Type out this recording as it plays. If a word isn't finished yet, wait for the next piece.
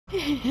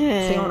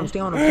Stay on him, stay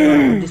on him, stay on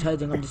him. I'm just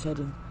hedging, I'm just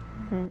hedging.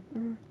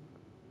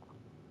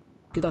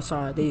 Get that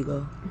side, there you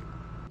go.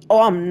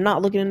 Oh, I'm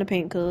not looking in the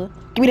paint, cuz.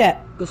 Give me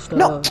that. Good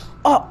No. stuff.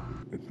 Oh.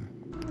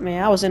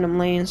 Man, I was in them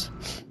lanes.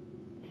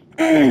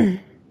 You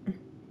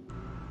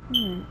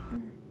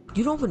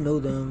don't even know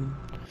them.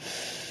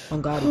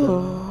 On God, you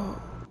don't.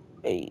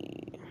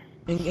 Hey.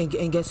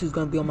 And guess who's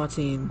gonna be on my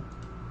team?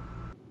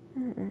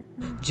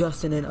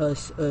 Justin and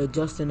us.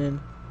 Justin and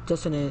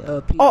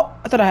Pete. Oh,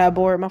 I thought I had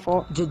board. My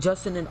fault.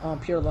 Justin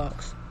and Pure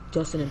Locks.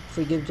 Justin and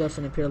forgive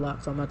Justin and Pure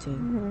Locks on my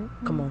team.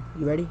 Come on,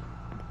 you ready?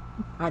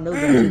 I know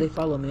them too. They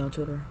follow me on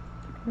Twitter.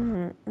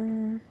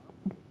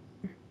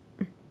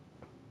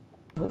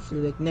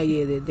 Hopefully,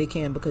 they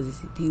can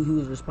because he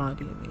was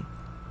responding to me.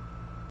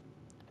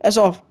 That's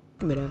off.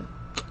 Give me that.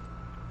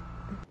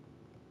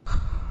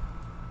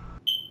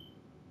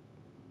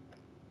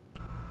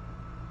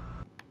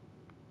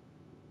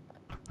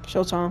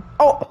 Showtime.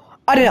 Oh,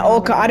 I didn't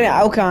Ocon. I didn't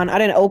Ocon. I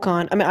didn't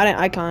Ocon. I mean, I didn't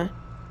Icon.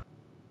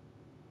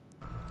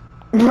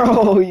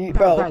 Bro.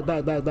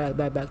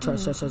 Back.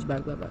 Trust.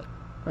 Back.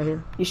 Right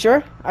here. You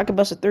sure? I could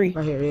bust a 3.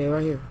 Right here. Yeah,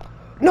 right here.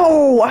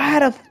 No, I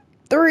had a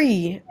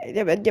 3.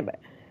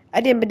 I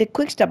didn't but the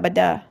quick step, but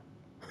I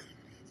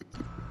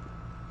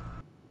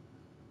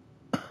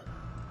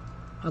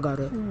got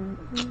it.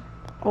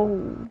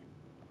 Oh.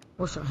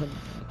 What's that hitting?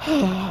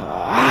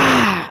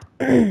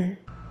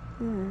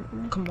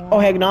 Come on. Oh,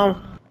 heck no.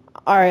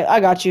 Alright, I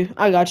got you.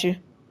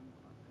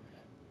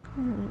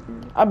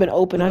 I've been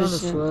open. Get I on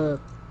just the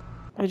slip.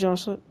 I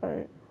just slip.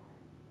 Alright.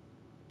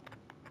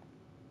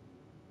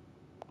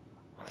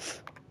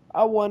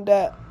 I won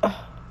that.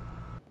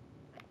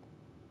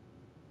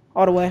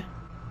 All the way.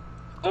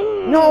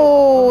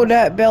 No,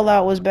 that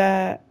bailout was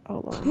bad.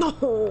 Hold on. No,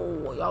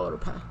 y'all are the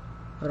pass.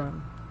 Hold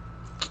on.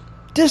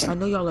 Just I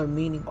know y'all are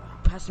meaning.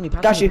 Pass me.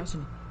 got you.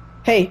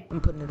 Hey.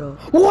 I'm putting it up.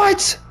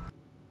 What?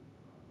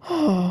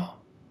 Oh.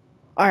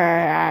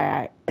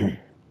 Alright.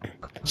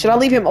 Should I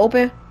leave him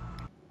open?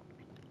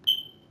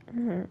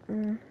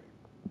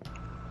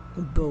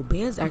 Bro,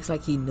 Bands acts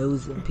like he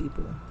knows them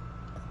people.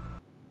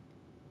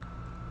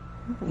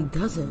 He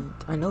doesn't.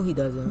 I know he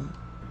doesn't.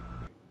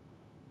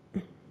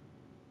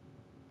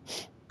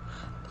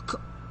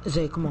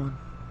 Zay, come on.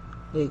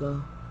 There you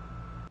go.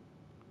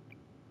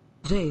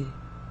 Zay.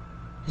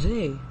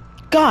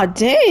 God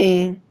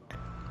dang.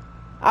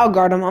 I'll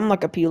guard him. I'm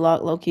like a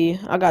P-lock, low-key.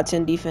 I got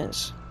 10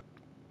 defense.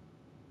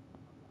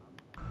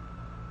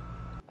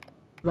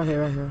 Right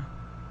here.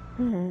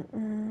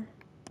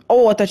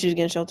 Oh, I thought you was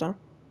getting showtime.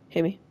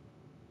 Hit me.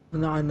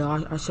 No, I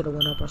know. I should have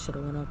went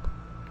up.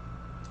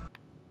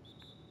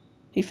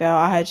 He fell.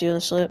 I had you in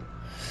the slip.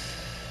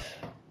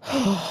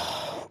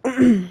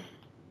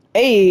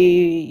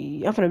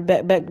 Hey, I'm finna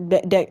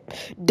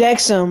deck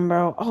some,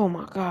 bro. Oh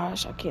my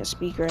gosh, I can't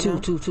speak right now.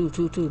 Two.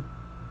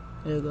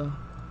 There you go.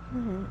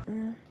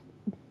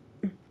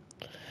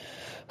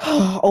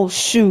 Oh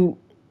shoot.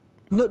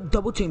 No,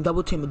 double team. I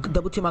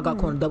got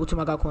corner.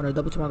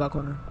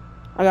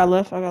 I got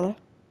left.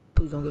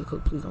 Please don't get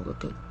cooked.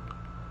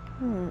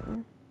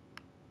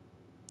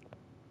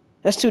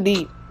 That's too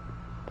deep.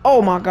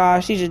 Oh my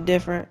gosh, these are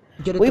different.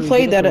 We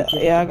played that.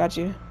 Yeah, I got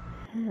you.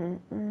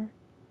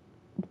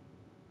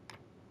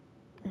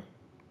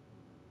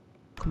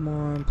 Come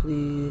on,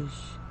 please.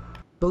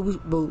 But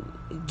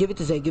give it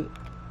to Zay. Give it.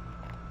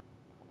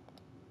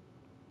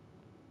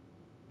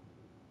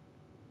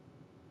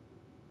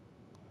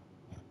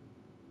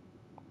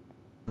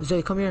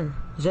 Zay, come here.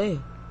 Zay.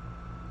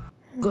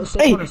 Go,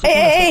 stay corner.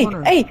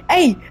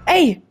 Hey!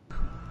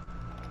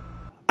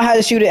 I had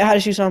to shoot it. I had to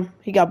shoot some.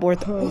 He got bored.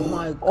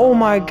 Oh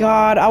my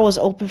god. I was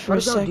open for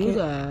a second. Do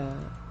that?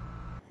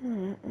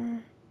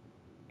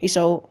 He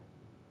sold.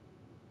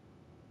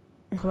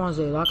 Come on,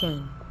 Zay. Lock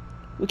in.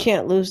 We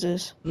can't lose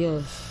this.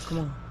 Yes. Come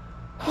on.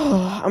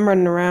 I'm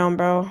running around,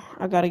 bro.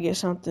 I gotta get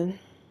something.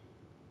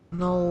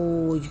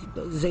 No,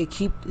 Zay,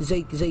 keep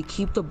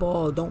the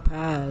ball. Don't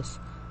pass.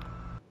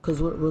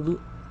 Cause we're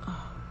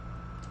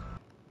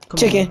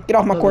Chicken, get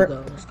off my court.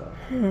 Let's go.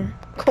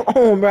 Come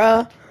on,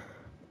 bro.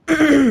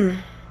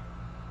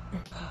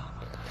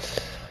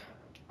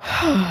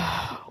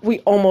 We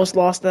almost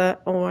lost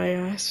that. Oh my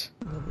gosh.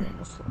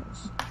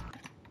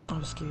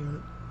 I'm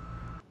scared.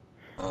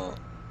 Oh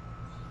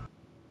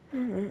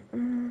my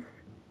god.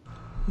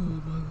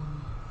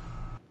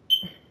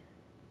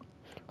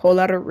 Whole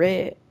lot of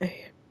red.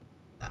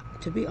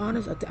 To be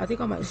honest, I think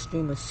I might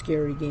stream a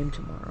scary game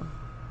tomorrow.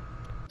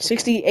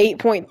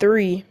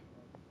 68.3.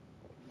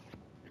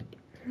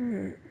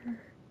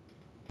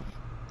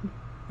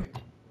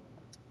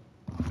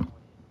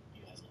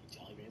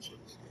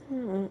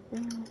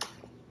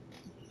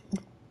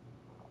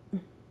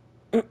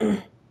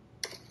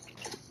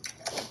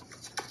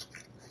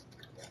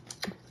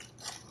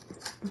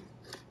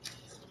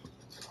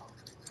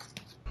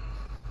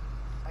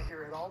 I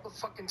hear it all the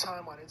fucking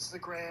time on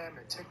Instagram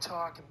and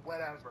TikTok and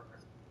whatever.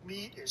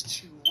 Meat is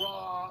too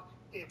raw.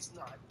 It's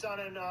not done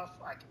enough.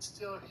 I can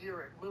still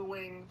hear it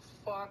mooing.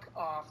 Fuck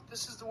off.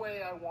 This is the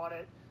way I want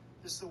it.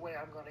 this is the way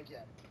I'm gonna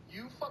get it.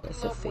 You fucking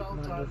That's a love fake well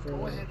mind done. over Go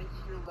there. ahead and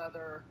eat your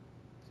leather.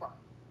 Fine.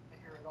 I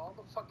hear it all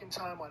the fucking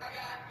time on.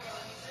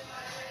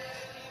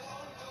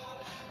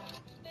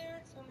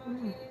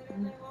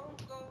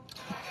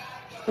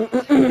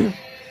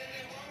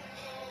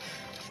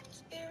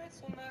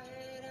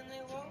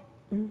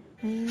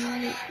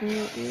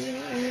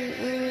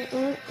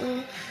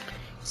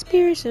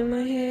 Spirits in my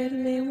head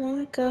and they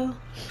won't go.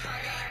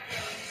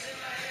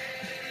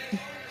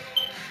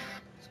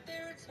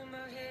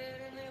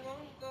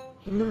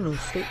 No,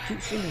 stay, keep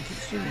singing.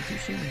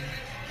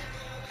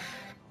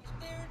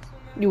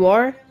 You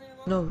are?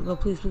 No,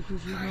 please, no,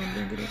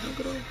 don't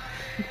get up.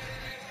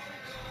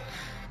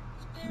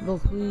 No,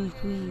 please.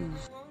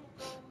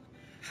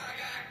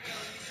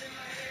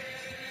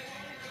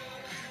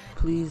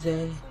 Please,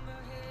 eh?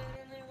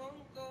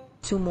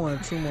 Two more.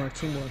 Two more,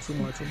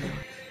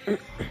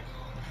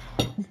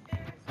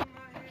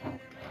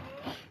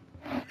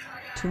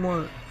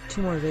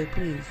 Zay,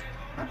 please.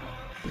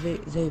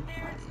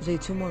 Zay,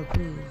 two more,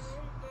 please.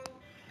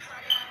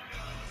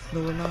 No,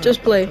 we're not.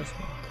 Just play.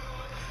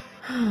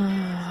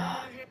 No.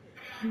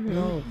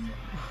 Oh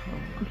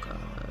my god.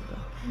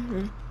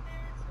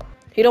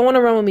 He don't want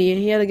to run with me.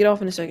 He had to get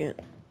off in a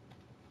second.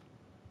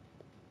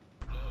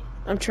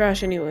 I'm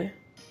trash anyway.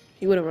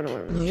 He wouldn't run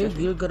away with me. No,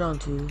 you're good on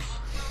twos.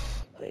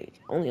 Like,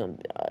 only on.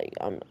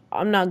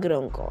 I'm not good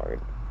on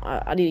guard.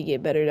 I need to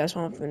get better. That's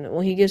why I'm finna.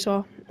 When he gets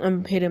off,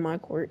 I'm hitting my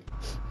court.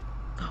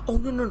 Oh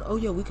no. Oh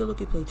yeah, we could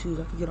look at play twos.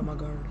 I could get on my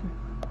guard.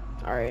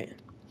 All right.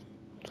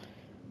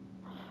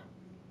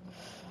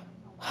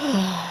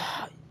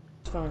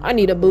 I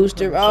need a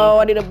booster. Oh,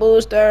 I need a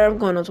booster. I'm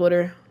going on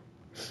Twitter.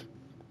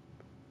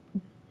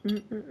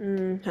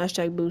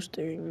 Hashtag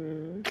booster.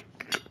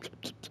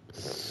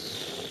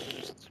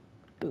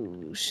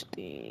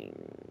 Boosting.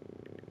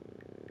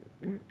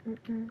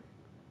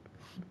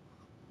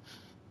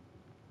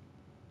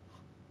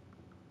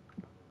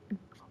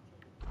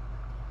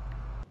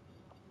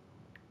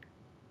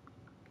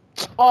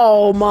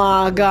 Oh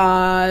my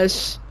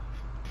gosh.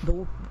 But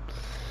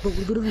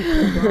we're literally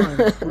pro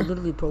bronze. We're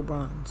literally pro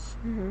bronze.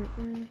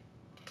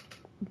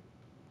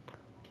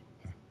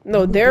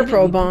 No, they're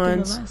pro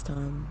bronze. Last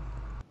time.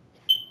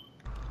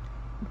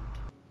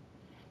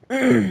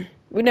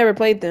 We never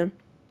played them.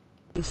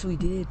 Yes, we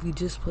did. We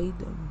just played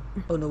them.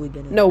 Oh no, we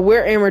didn't. No,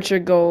 we're amateur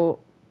gold.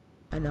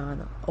 I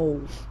know.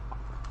 Oh,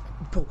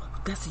 bro,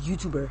 that's a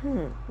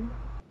YouTuber.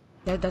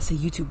 That's a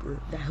YouTuber.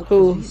 That helped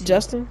Who? VC.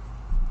 Justin?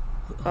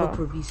 Help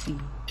for VC.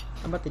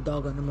 I'm about to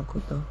dog on him real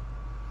quick though.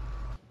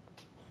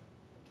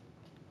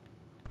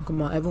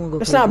 Come on, everyone go.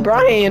 It's not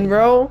Brian,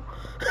 bro.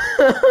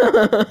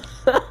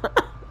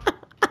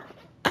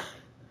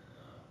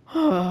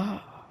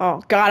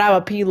 Oh God, I have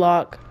a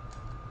P-lock.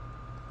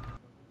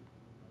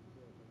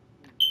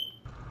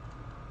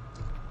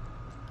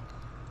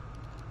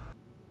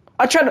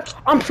 I'm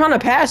trying to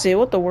pass it.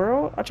 What the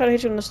world? I tried to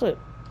hit you in the slip.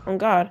 Oh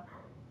God.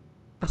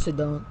 I said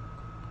don't.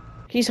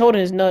 He's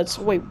holding his nuts.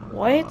 Wait,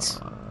 what?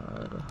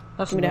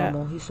 That's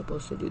normal. He's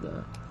supposed to do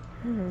that.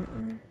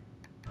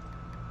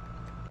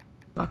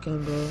 Lock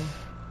in, bro.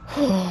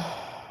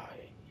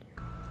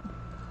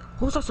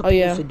 What was I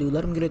supposed to do?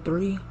 Let him get a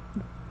 3?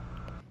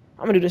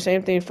 I'm gonna do the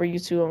same thing for you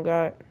too, oh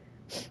God.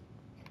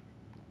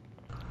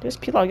 This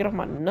P-lock get off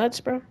my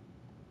nuts, bro.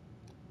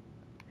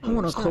 I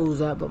want to close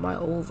that, but my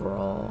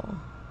overall.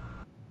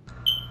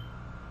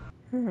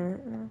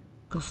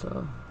 Good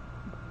stuff.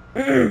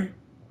 Let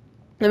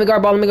me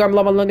guard ball.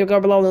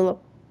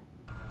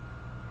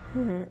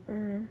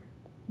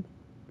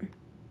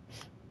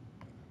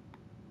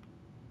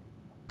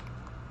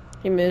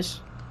 He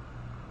missed.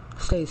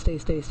 Stay.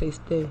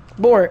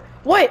 Board.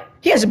 What?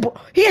 He has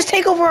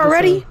takeover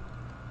already?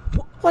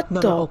 What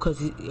the? No,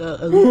 because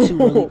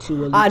elite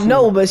two. I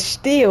know, but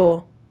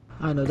still.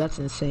 I know, that's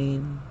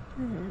insane.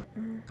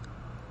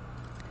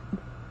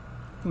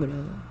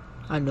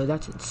 I know,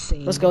 that's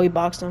insane. Let's go, he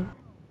boxed him.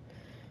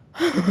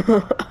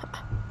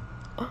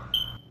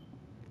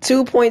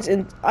 2 points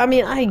in. I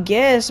mean, I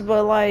guess,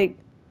 but like.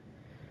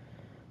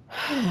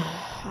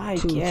 I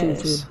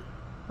guess. Two.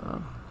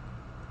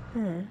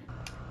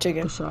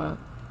 Chicken. Good shot.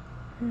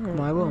 Come on,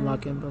 I will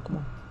lock in, bro. Come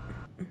on.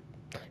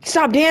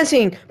 Stop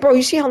dancing! Bro,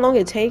 you see how long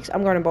it takes?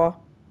 I'm guarding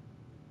ball.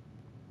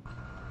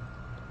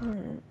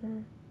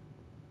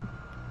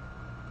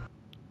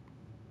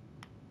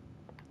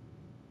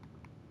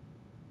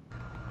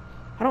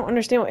 I don't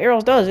understand what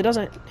arrows does. It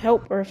doesn't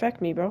help or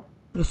affect me, bro.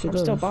 Yes, it I'm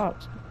does. still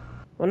boxed.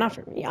 Well, not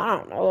for me. I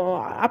don't know.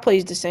 I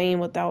plays the same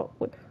with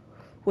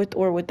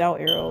or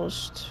without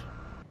arrows.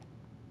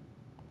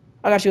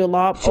 I got you a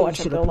lob. Oh, I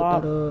tried to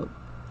lob.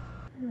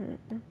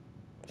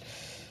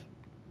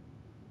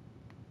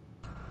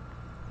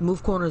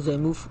 Move corners,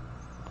 then move.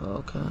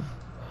 Oh, okay.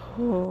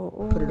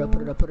 Oh. Put it up.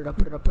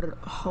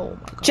 Oh my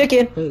God.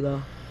 Chicken. There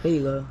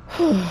you go.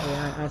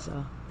 Yeah, I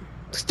saw.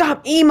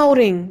 Stop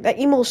emoting. That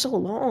emo's so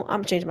long.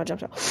 I'm changing my jump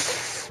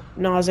shot.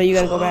 No, Zay, you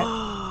gotta go back.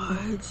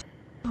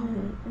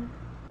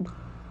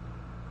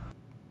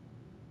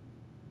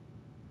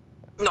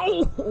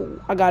 No.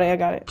 I got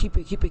it. Keep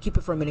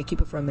it for a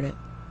minute.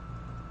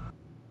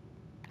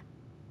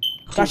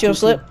 Got you a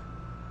slip.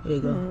 There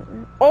you go.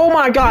 Oh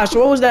my gosh,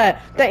 what was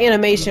that? That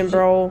animation,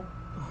 bro.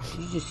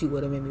 You just see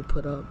what it made me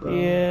put up, bro.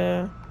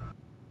 Yeah.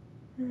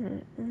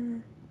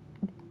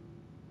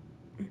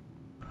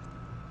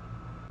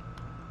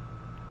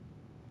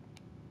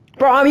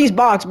 Bro, he's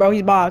boxed, bro.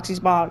 He's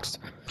boxed.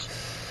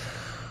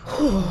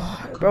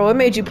 Bro, what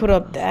made you put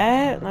up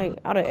that? Like,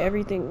 out of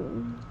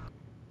everything.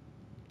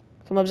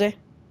 Come up, Zay.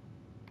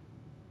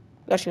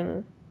 Got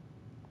you.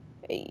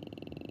 Hey,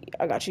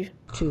 I got you.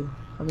 2.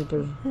 I mean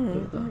 3. There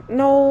you go.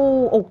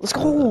 No. Oh, let's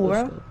go,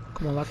 bro. Go.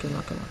 Come on, lock in.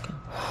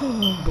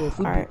 Bro,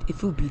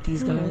 if we beat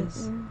these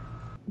guys.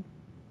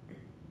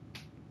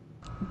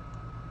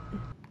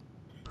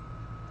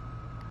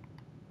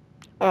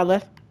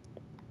 Left.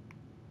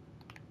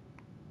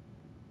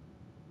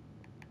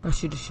 I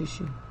should shoot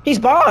you. He's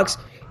boxed,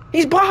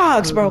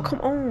 bro.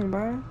 Come on,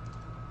 bro.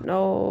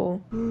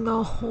 No.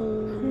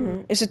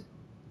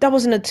 That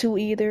wasn't a 2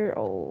 either.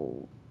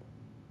 Oh.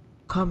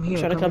 Come here.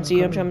 I'm trying to come to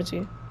you. I'm trying to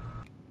you.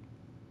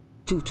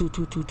 2.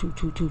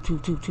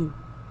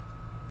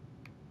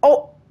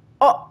 Oh.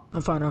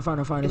 I'm fine. It's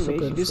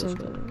okay.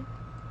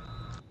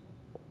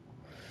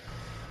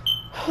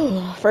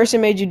 First it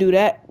made you do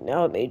that.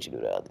 Now it made you do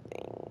the other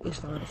thing. It's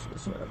fine.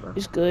 It's whatever.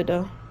 It's good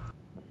though.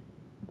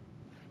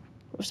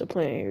 What's the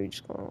plan here? You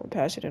just gonna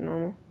pass it in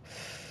normal?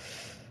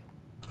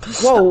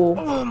 Whoa!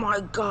 Oh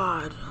my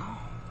god!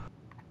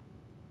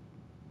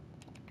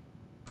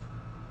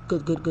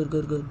 Good.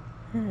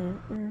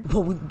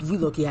 Well, we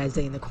look at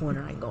Zay in the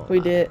corner. I ain't going. We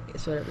did.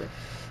 It's whatever.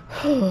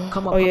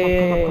 Come up.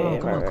 You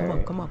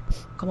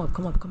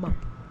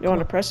want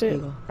to press it? There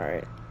you go. All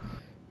right.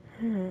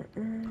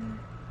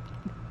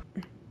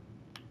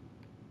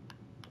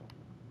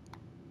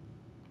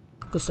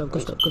 Good stuff.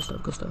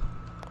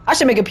 I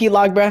should make a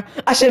P-lock, bro.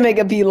 I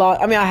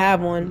mean, I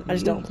have one. I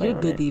just don't play. You're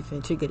good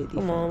defense.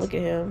 Come on, look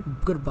at him.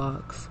 Good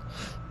box.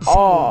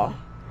 Oh,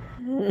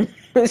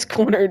 this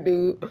corner,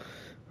 dude.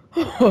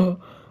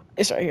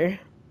 It's right here.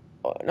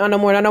 Oh, no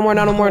more.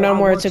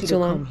 It took too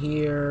long. Come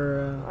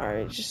here. All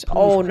right, just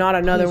not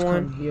another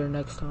one. Come here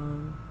next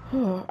time.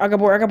 I got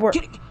bored.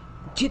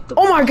 Get the.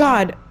 Oh my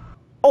god.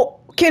 Oh,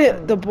 get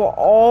it. The ball.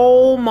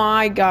 Oh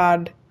my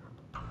god.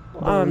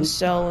 I'm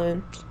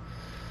selling.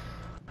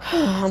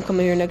 I'm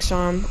coming here next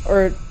time.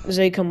 Or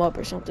Zay come up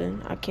or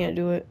something. I can't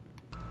do it.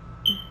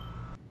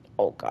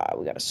 Oh god,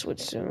 we gotta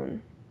switch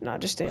soon. Nah,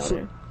 just stay on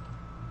there.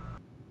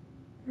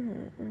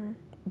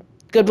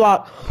 Good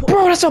block.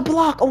 Bro, that's a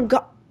block. Oh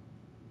god.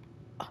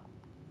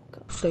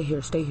 Stay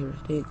here. There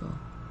you go.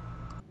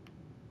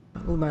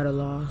 We might have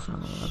lost. I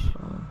don't know,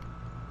 bro.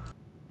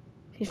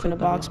 He's finna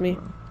box me.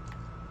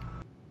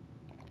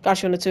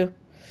 Got you on the 2.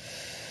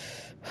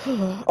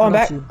 Oh, I'm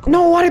back.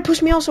 No, why did he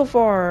push me out so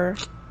far?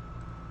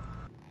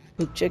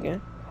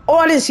 Chicken. Oh,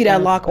 I didn't see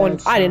that lock on.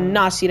 I did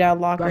not see that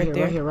lock right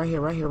there. Right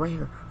here.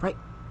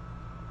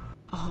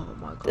 Oh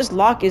my god. This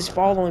lock is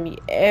following me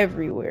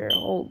everywhere.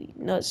 Holy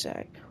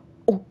nutsack.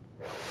 Oh.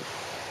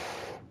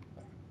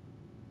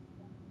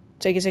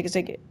 Take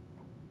it.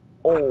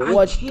 Oh,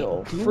 what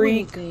the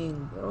freak?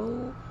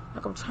 Bro.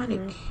 Like I'm trying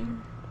to.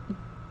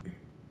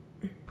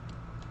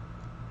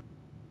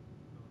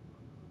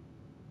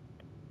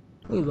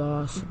 We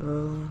lost,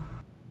 bro.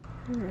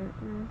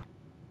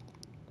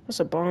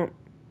 That's a bump.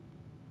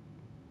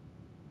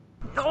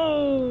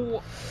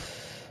 No!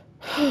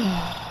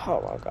 Oh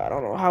my god, I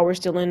don't know how we're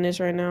still in this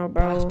right now,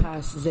 bro.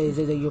 Pass. Zay,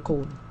 you're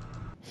cold.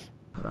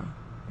 Hold on.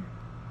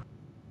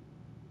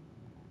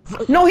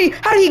 No,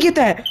 how did he get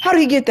that?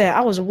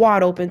 I was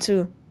wide open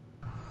too.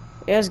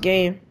 Yeah, it's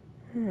game.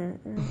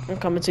 I'm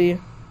coming to you.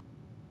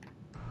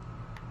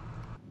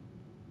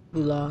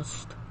 We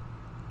lost.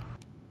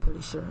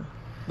 Pretty sure.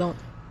 Don't.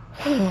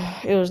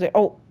 It was there.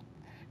 Oh,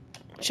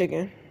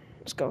 chicken.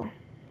 Let's go.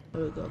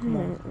 There we go. Come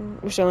on.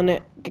 We're selling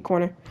it. Get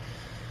corner.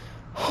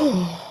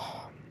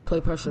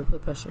 Play pressure.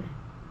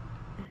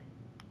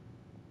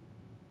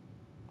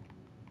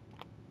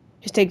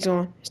 His take's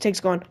gone.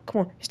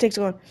 Come on. His take's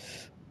gone.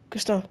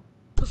 Good stuff.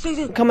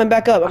 I'm coming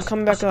back up. I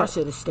should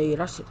have stayed.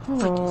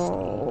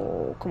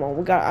 Oh, come on.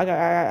 I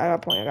got a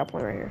point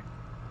right here.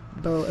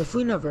 Bro, if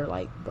we never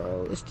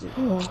bro, it's just,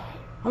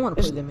 I want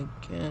to play them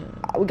again.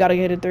 We gotta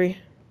get a 3.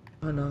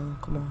 I know.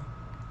 Come on.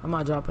 I'm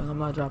not dropping.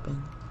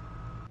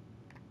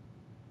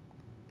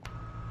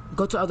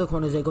 Go to other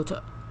corner, Zay. Go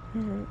to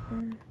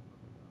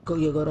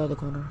other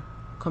corner.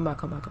 Come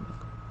back.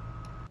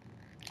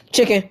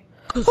 Chicken.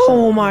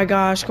 Oh my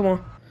gosh, come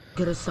on.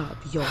 Get a stop,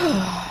 yo.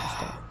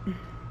 Stop.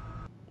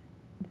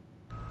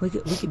 We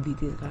could beat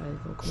these guys,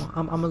 bro. Come on.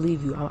 I'm gonna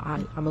leave you.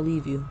 I'm gonna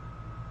leave you.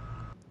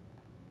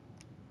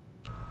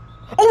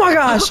 Oh my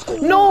gosh!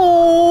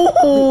 No!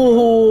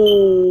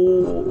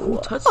 Who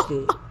touched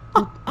it?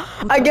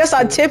 I guess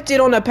I tipped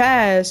it on the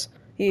pass.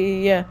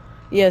 Yeah.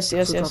 Yes.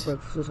 Switch off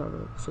rip.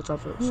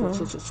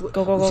 Switch.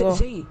 Go.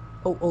 Zay.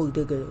 Oh,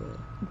 good.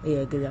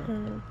 Yeah, good job.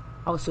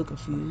 I was so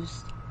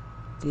confused.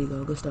 There you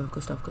go. Good stuff.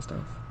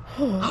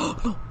 No.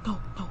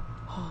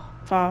 Oh.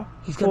 5.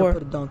 He's gonna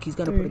put a dunk. He's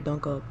gonna put a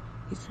dunk up.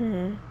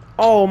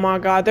 Oh my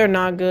god, they're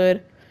not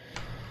good.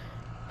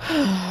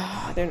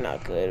 They're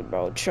not good,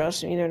 bro.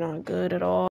 Trust me, they're not good at all.